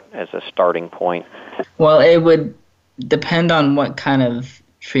start as a starting point? Well, it would depend on what kind of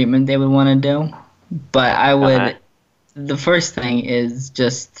treatment they would want to do, but I would, the first thing is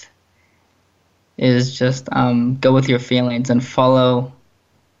just go with your feelings and follow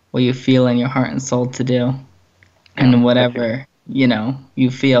what you feel in your heart and soul to do. And whatever,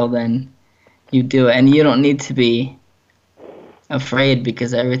 you feel, then you do it. And you don't need to be afraid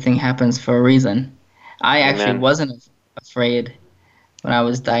because everything happens for a reason. I actually wasn't afraid when I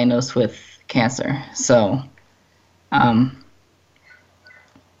was diagnosed with cancer. So, the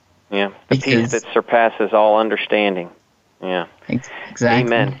peace that surpasses all understanding. Yeah. Exactly.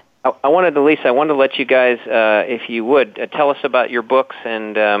 Amen. I wanted to let you guys, if you would, tell us about your books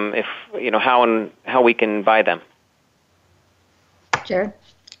and if how we can buy them. Jared?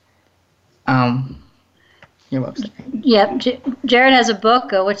 Your website. Yep. Jared has a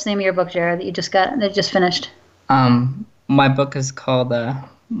book. What's the name of your book, Jared, that just finished? My book is called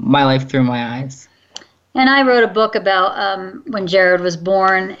My Life Through My Eyes. And I wrote a book about when Jared was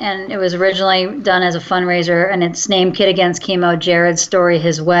born, and it was originally done as a fundraiser, and it's named Kid Against Chemo, Jared's Story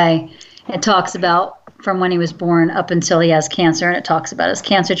His Way. It talks about from when he was born up until he has cancer, and it talks about his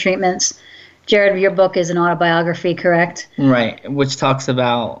cancer treatments. Jared, your book is an autobiography, correct? Right, which talks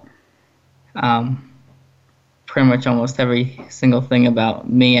about pretty much almost every single thing about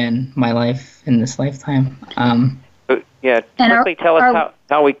me and my life in this lifetime. Quickly tell us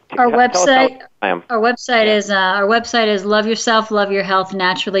how we. Our website. Our website is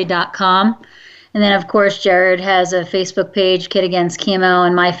loveyourself.loveyourhealthnaturally.com. And then, of course, Jared has a Facebook page, Kid Against Chemo,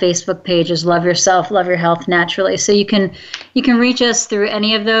 and my Facebook page is Love Yourself, Love Your Health Naturally. So you can reach us through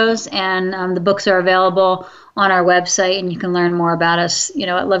any of those, and the books are available on our website, and you can learn more about us, at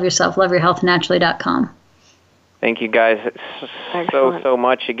loveyourself.loveyourhealthnaturally.com. Thank you, guys, so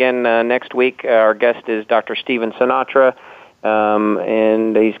much. Again, next week, our guest is Dr. Stephen Sinatra,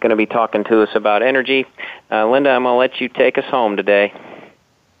 and he's going to be talking to us about energy. Linda, I'm going to let you take us home today.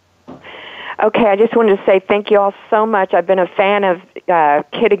 Okay, I just wanted to say thank you all so much. I've been a fan of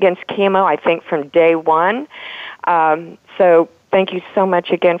Kid Against Chemo, I think, from day one. So thank you so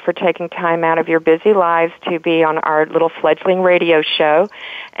much again for taking time out of your busy lives to be on our little fledgling radio show.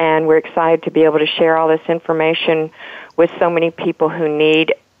 And we're excited to be able to share all this information with so many people who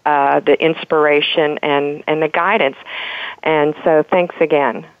need the inspiration and the guidance. And so thanks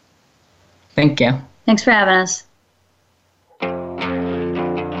again. Thank you. Thanks for having us.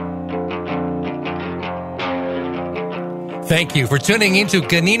 Thank you for tuning into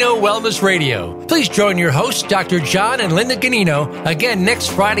Ganino Wellness Radio. Please join your hosts, Dr. John and Linda Ganino, again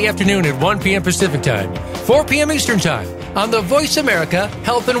next Friday afternoon at 1 p.m. Pacific Time, 4 p.m. Eastern Time on the Voice America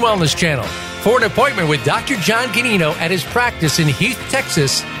Health and Wellness Channel. For an appointment with Dr. John Ganino at his practice in Heath,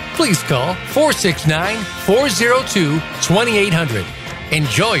 Texas, please call 469-402-2800.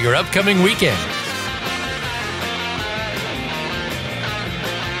 Enjoy your upcoming weekend.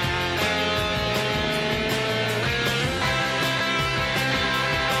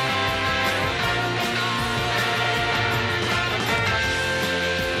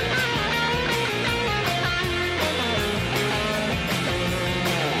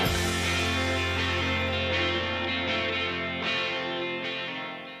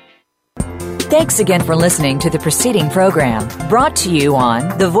 Thanks again for listening to the preceding program, brought to you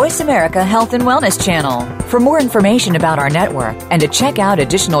on the Voice America Health and Wellness Channel. For more information about our network and to check out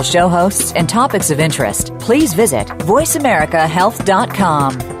additional show hosts and topics of interest, please visit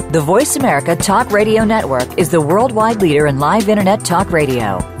voiceamericahealth.com. The Voice America Talk Radio Network is the worldwide leader in live Internet talk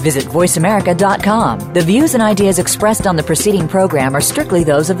radio. Visit voiceamerica.com. The views and ideas expressed on the preceding program are strictly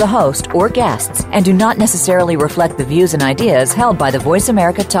those of the host or guests and do not necessarily reflect the views and ideas held by the Voice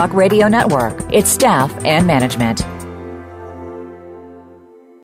America Talk Radio Network, its staff, and management.